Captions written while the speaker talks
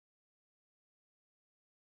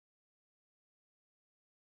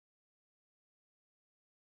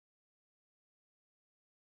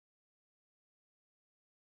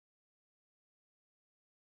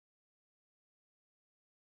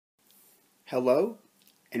Hello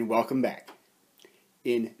and welcome back.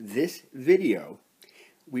 In this video,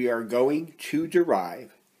 we are going to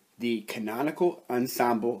derive the canonical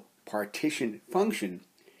ensemble partition function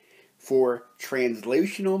for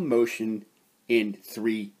translational motion in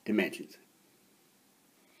 3 dimensions.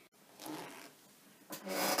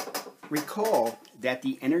 Recall that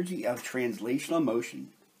the energy of translational motion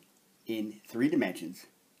in 3 dimensions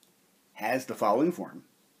has the following form.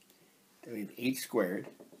 That we have h squared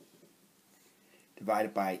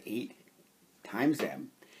divided by 8 times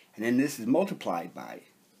m, and then this is multiplied by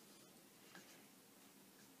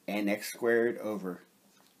nx squared over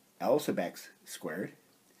L sub x squared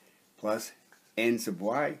plus n sub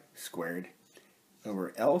y squared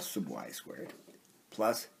over L sub y squared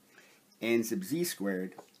plus n sub z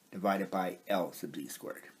squared divided by L sub z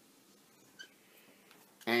squared.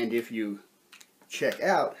 And if you check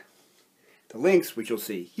out the links, which you'll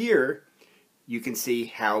see here, you can see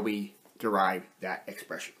how we derive that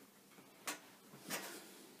expression.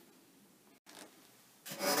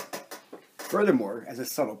 Furthermore, as a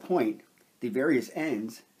subtle point, the various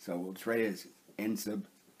n's, so we'll just write it as n sub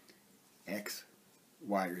x,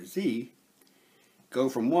 y, or z, go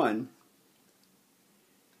from 1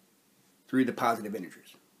 through the positive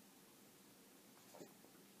integers.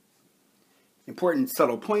 Important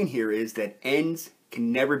subtle point here is that n's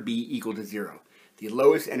can never be equal to 0. The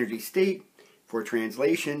lowest energy state for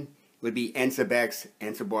translation would be n sub x,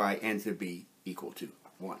 n sub y, n sub b equal to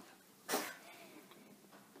 1.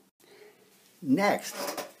 Next,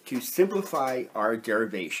 to simplify our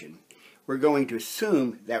derivation, we're going to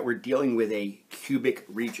assume that we're dealing with a cubic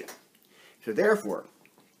region. So therefore,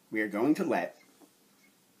 we are going to let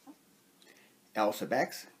L sub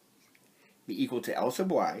x be equal to L sub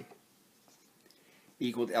y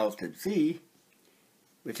equal to L sub z,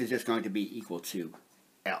 which is just going to be equal to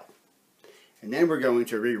L. And then we're going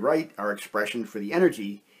to rewrite our expression for the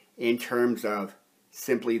energy in terms of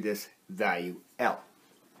simply this value L.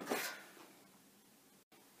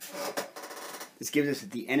 This gives us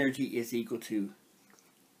that the energy is equal to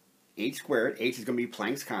h squared. H is going to be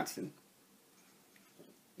Planck's constant.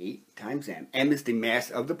 8 times m. M is the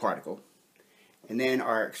mass of the particle. And then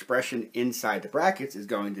our expression inside the brackets is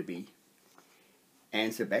going to be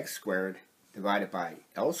n sub x squared divided by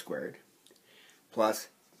L squared plus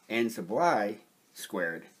n sub y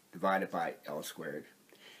squared divided by L squared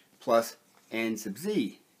plus n sub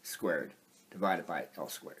z squared divided by L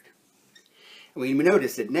squared. And we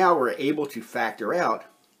notice that now we're able to factor out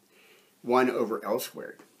 1 over L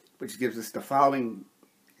squared, which gives us the following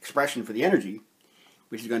expression for the energy,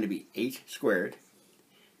 which is going to be h squared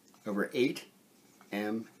over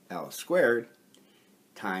 8mL squared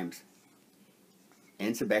times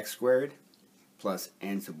n sub x squared plus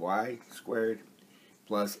n sub y squared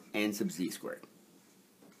plus n sub z squared.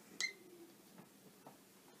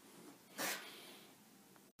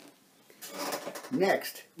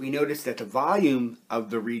 Next, we notice that the volume of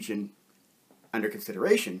the region under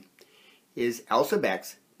consideration is L sub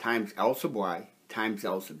x times L sub y times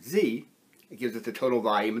L sub z. It gives us the total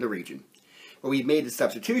volume of the region. But we've made the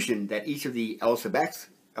substitution that each of the L sub x,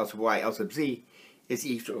 L sub y, L sub z is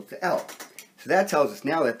equal to L. So that tells us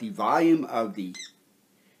now that the volume of the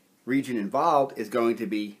region involved is going to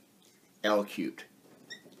be L cubed.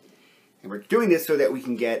 And we're doing this so that we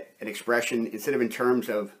can get an expression, instead of in terms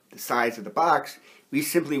of the size of the box, we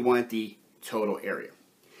simply want the total area.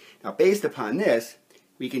 Now based upon this,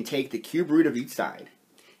 we can take the cube root of each side,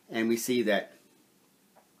 and we see that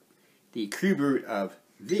the cube root of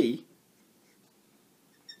V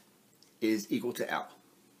is equal to L.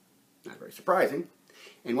 Not very surprising.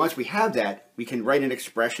 And once we have that, we can write an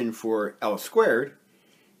expression for L squared.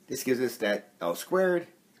 This gives us that L squared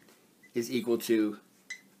is equal to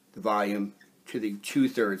the volume to the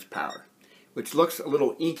 2/3 power, which looks a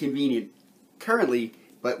little inconvenient currently,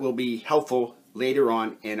 but will be helpful later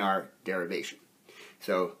on in our derivation.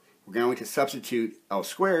 So we're going to substitute L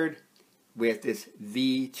squared with this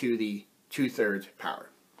V to the 2/3 power.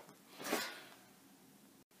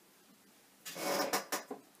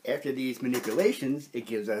 After these manipulations, it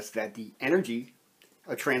gives us that the energy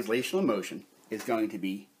of translational motion is going to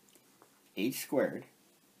be h squared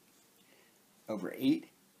over 8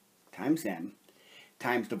 times m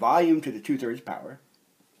times the volume to the 2/3 power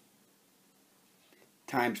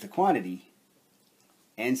times the quantity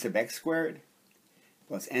n sub x squared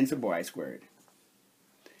plus n sub y squared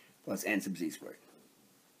plus n sub z squared.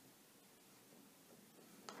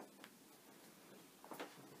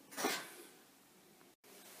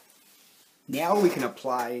 Now we can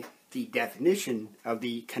apply the definition of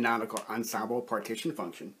the canonical ensemble partition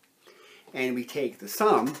function, and we take the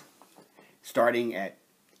sum starting at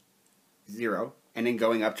 0, and then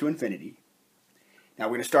going up to infinity. Now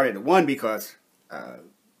we're going to start at 1 because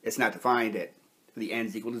it's not defined that the n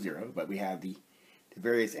is equal to 0, but we have the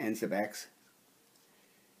various n sub x,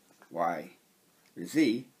 y, or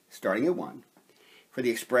z starting at 1. For the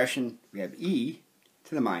expression, we have e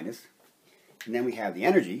to the minus, and then we have the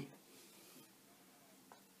energy,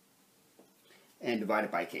 and divided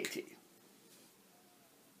by kT.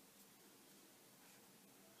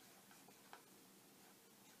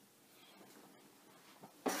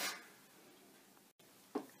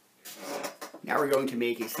 Now we're going to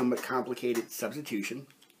make a somewhat complicated substitution.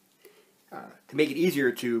 To make it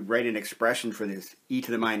easier to write an expression for this e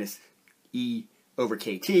to the minus e over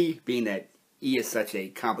kT, being that e is such a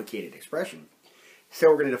complicated expression. So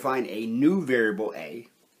we're going to define a new variable a,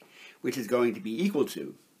 which is going to be equal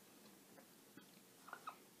to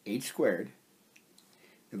h squared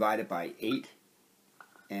divided by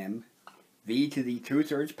 8m v to the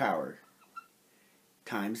 2/3 power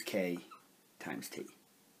times k times t.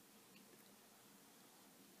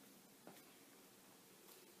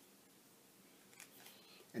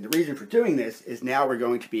 And the reason for doing this is now we're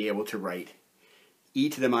going to be able to write e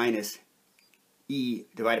to the minus e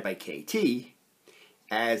divided by kt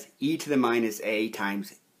as e to the minus a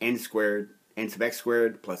times n squared, n sub x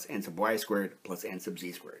squared plus n sub y squared plus n sub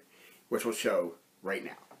z squared, which we'll show right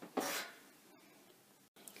now.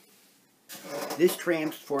 This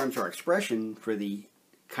transforms our expression for the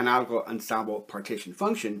canonical ensemble partition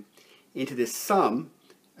function into this sum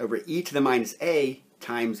over e to the minus a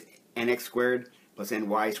times nx squared plus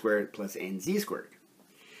ny squared plus nz squared,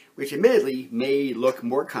 which admittedly may look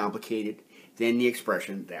more complicated than the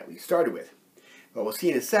expression that we started with. But we'll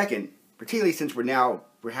see in a second, particularly since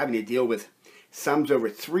we're having to deal with sums over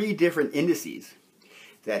 3 different indices,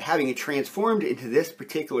 that having it transformed into this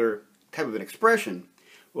particular type of an expression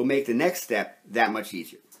will make the next step that much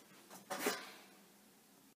easier.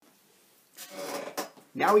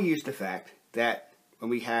 Now we use the fact that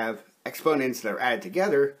when we have exponents that are added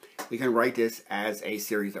together, we can write this as a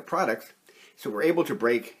series of products. So we're able to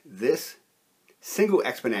break this single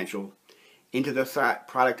exponential into the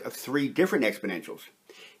product of 3 different exponentials.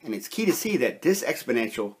 And it's key to see that this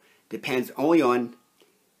exponential depends only on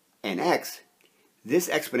nx, this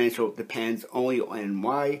exponential depends only on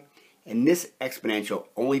ny, and this exponential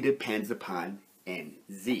only depends upon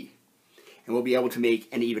nz. And we'll be able to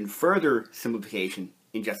make an even further simplification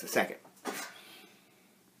in just a second.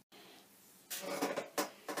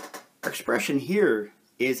 Our expression here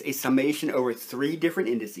is a summation over 3 different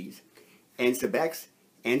indices, n sub x,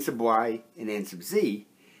 n sub y, and n sub z.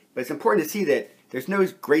 But it's important to see that there's no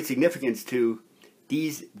great significance to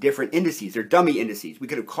these different indices. They're dummy indices. We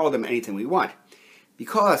could have called them anything we want.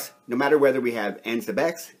 Because no matter whether we have n sub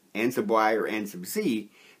x, n sub y, or n sub z,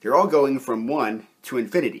 they're all going from 1 to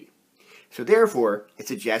infinity. So therefore, it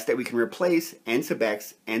suggests that we can replace n sub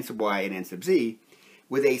x, n sub y, and n sub z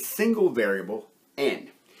with a single variable, n.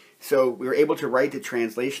 So we were able to write the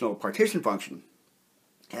translational partition function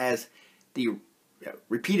as the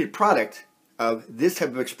repeated product of this type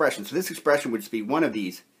of expression. So this expression would just be one of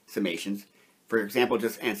these summations, for example,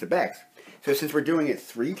 just n sub x. So since we're doing it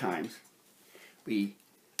 3 times, we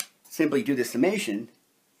simply do the summation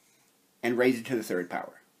and raise it to the 3rd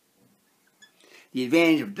power. The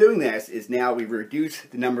advantage of doing this is now we reduce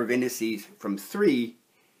the number of indices from 3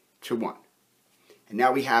 to 1. And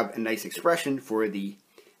now we have a nice expression for the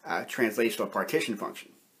translational partition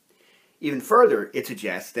function. Even further, it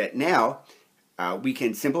suggests that now we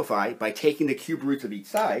can simplify by taking the cube roots of each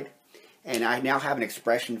side, and I now have an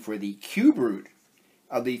expression for the cube root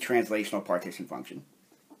of the translational partition function,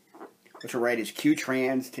 which we'll write as q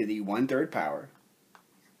trans to the 1/3 power,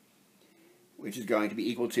 which is going to be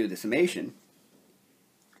equal to the summation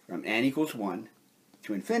from n equals 1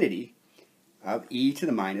 to infinity of e to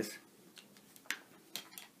the minus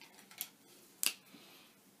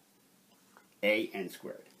a n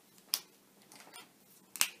squared.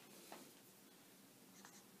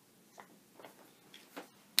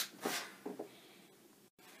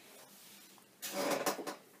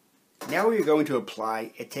 Now we are going to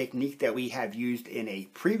apply a technique that we have used in a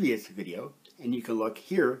previous video, and you can look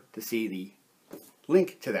here to see the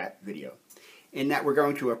link to that video, in that we're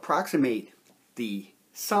going to approximate the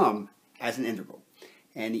sum as an integral.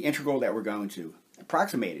 And the integral that we're going to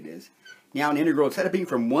approximate it is, now an integral, instead of being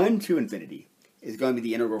from 1 to infinity, is going to be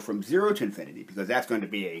the integral from 0 to infinity, because that's going to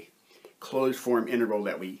be a closed form integral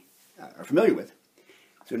that we are familiar with.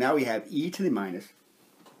 So now we have e to the minus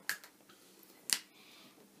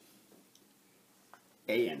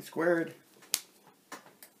a n squared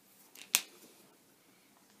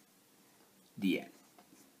dn.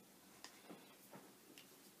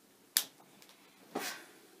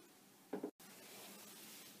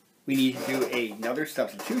 we need to do another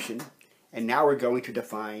substitution, and now we're going to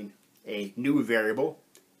define a new variable,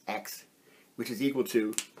 x, which is equal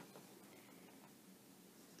to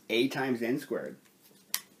a times n squared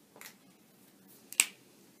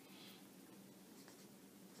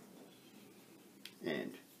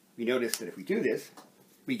and we notice that if we do this,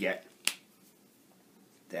 we get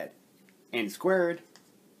that n squared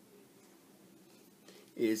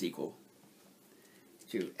is equal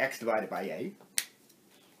to x divided by a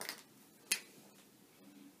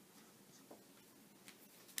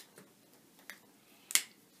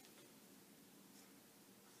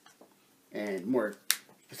and more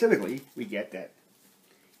specifically, we get that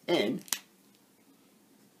n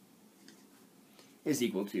is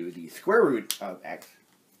equal to the square root of x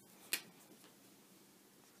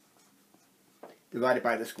divided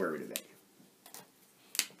by the square root of a.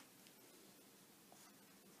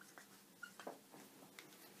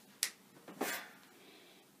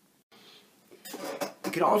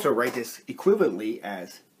 We can also write this equivalently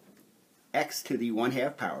as x to the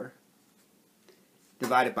 1/2 power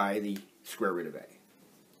divided by the square root of a.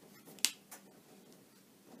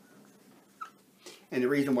 And the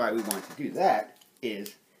reason why we want to do that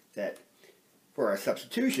is that for our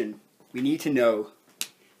substitution, we need to know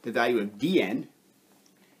the value of dn.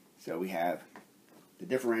 So we have the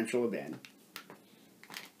differential of n.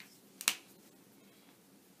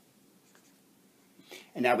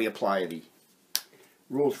 And now we apply the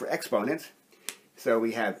rules for exponents. So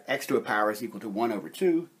we have x to a power is equal to 1 over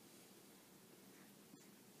 2.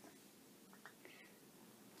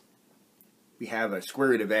 We have a square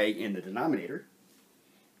root of a in the denominator.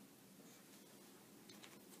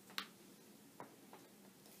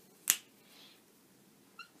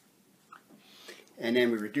 And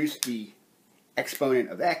then we reduce the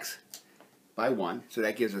exponent of x by 1, so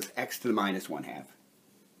that gives us x to the minus 1/2.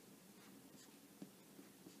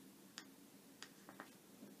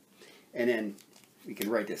 And then we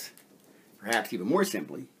can write this perhaps even more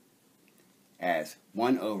simply as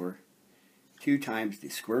 1 over 2 times the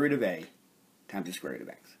square root of a times the square root of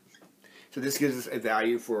x. So this gives us a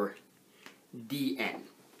value for dn.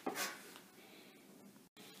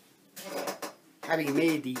 Having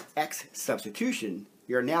made the x substitution,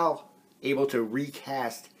 we are now able to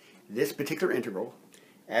recast this particular integral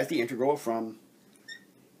as the integral from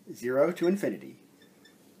 0 to infinity.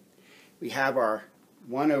 We have our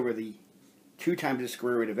 1 over the 2 times the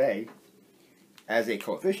square root of a as a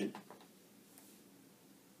coefficient.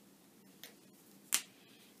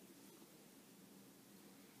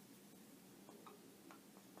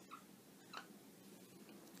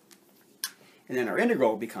 And then our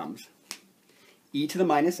integral becomes e to the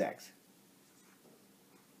minus x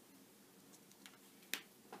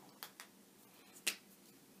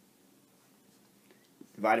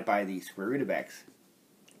divided by the square root of x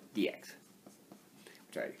dx,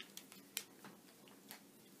 which I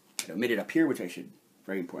omitted up here, which I should,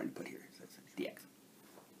 very important to put here, so that's dx.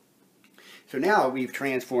 So now we've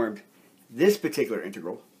transformed this particular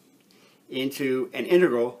integral into an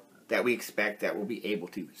integral that we expect that we'll be able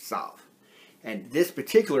to solve. And this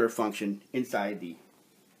particular function inside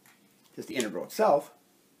just the integral itself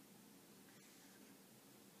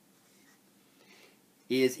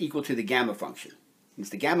is equal to the gamma function.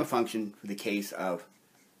 It's the gamma function for the case of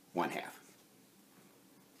 1/2.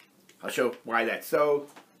 I'll show why that's so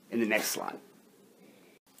in the next slide.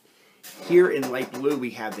 Here in light blue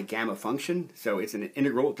we have the gamma function, so it's an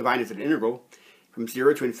integral, defined as an integral from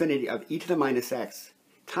 0 to infinity of e to the minus x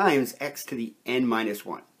times x to the n minus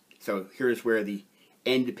 1. So here's where the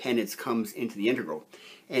n dependence comes into the integral.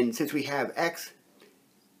 And since we have x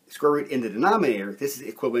square root in the denominator, this is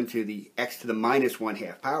equivalent to the x to the minus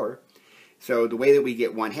 1/2 power. So the way that we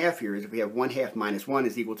get 1/2 here is if we have 1/2 minus 1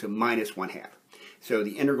 is equal to minus 1/2. So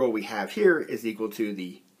the integral we have here is equal to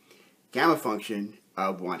the gamma function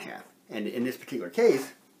of 1/2. And in this particular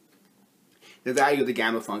case, the value of the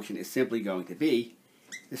gamma function is simply going to be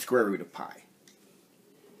the square root of pi.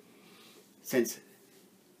 Since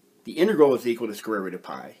the integral is equal to square root of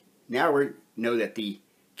pi, now we know that the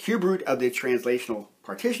cube root of the translational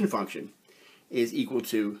partition function is equal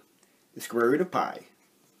to the square root of pi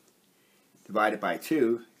divided by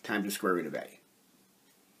 2 times the square root of a.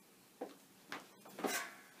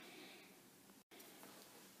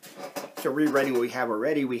 So rewriting what we have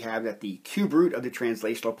already, we have that the cube root of the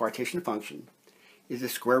translational partition function is the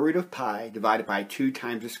square root of pi divided by 2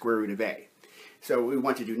 times the square root of a. So what we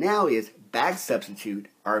want to do now is back substitute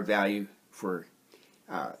our value for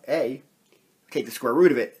a, take the square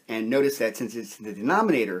root of it, and notice that since it's in the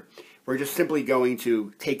denominator, we're just simply going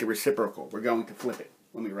to take the reciprocal. We're going to flip it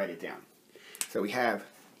when we write it down. So we have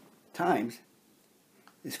times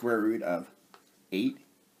the square root of 8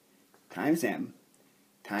 times m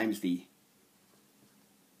times the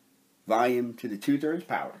volume to the 2/3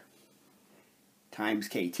 power times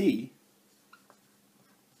kt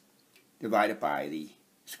divided by the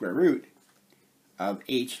square root of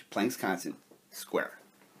h, Planck's constant, square.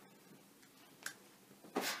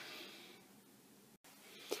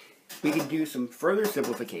 We can do some further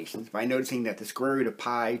simplifications by noticing that the square root of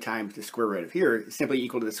pi times the square root of here is simply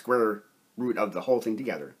equal to the square root of the whole thing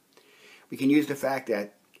together. We can use the fact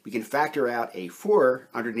that we can factor out a 4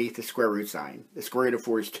 underneath the square root sign. The square root of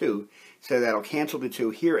 4 is 2, so that'll cancel the 2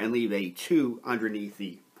 here and leave a 2 underneath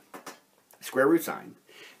the square root sign.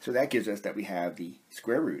 So that gives us that we have the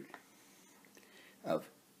square root of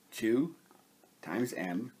 2 times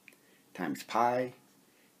m times pi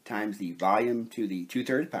times the volume to the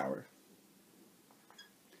 2/3 power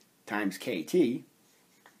times kt,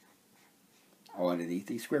 all underneath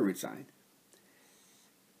the square root sign,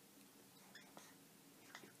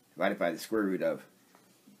 divided by the square root of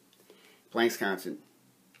Planck's constant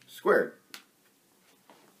squared.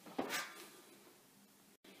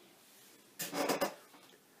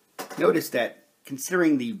 Notice that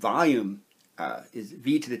considering the volume is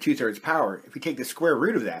v to the 2/3 power, if we take the square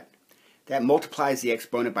root of that, that multiplies the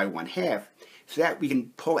exponent by 1/2, so that we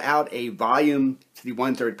can pull out a volume to the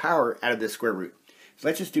 1/3 power out of the square root. So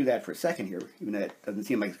let's just do that for a second here, even though that doesn't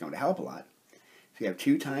seem like it's going to help a lot. So we have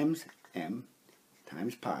 2 times m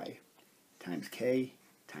times pi times k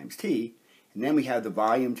times t, and then we have the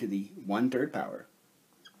volume to the 1/3 power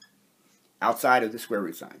outside of the square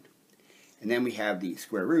root sign. And then we have the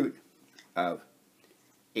square root of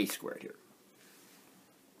h squared here.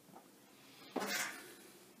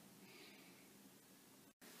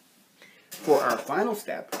 For our final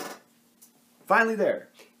step, finally there,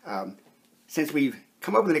 since we've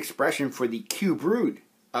come up with an expression for the cube root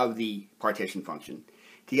of the partition function,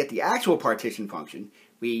 to get the actual partition function,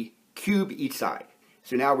 we cube each side.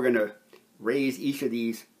 So now we're going to raise each of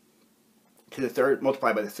these to the third,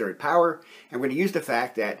 multiply by the 3rd power, and we're going to use the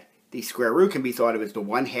fact that the square root can be thought of as the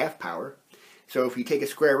 1/2 power. So if we take a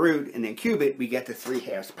square root and then cube it, we get the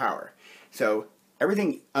 3/2 power. So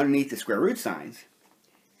everything underneath the square root signs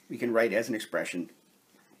we can write as an expression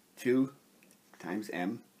 2 times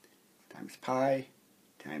m times pi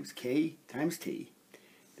times k times t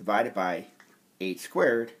divided by h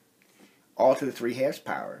squared, all to the 3/2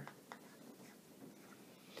 power.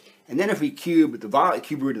 And then if we cube the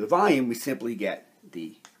cube root of the volume, we simply get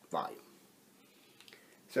the volume.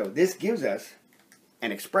 So this gives us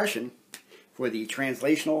an expression for the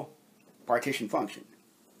translational partition function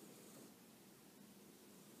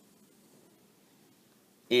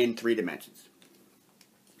in 3 dimensions.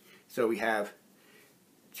 So we have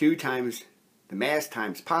 2 times the mass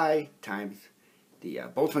times pi times the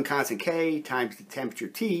Boltzmann constant k times the temperature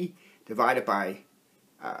T divided by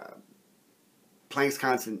Planck's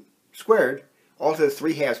constant squared, all to the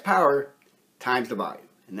 3/2 power times the volume.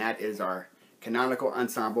 And that is our canonical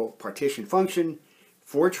ensemble partition function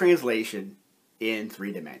for translation in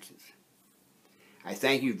 3 dimensions. I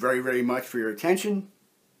thank you very, very much for your attention.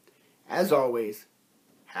 As always,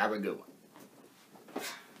 have a good one.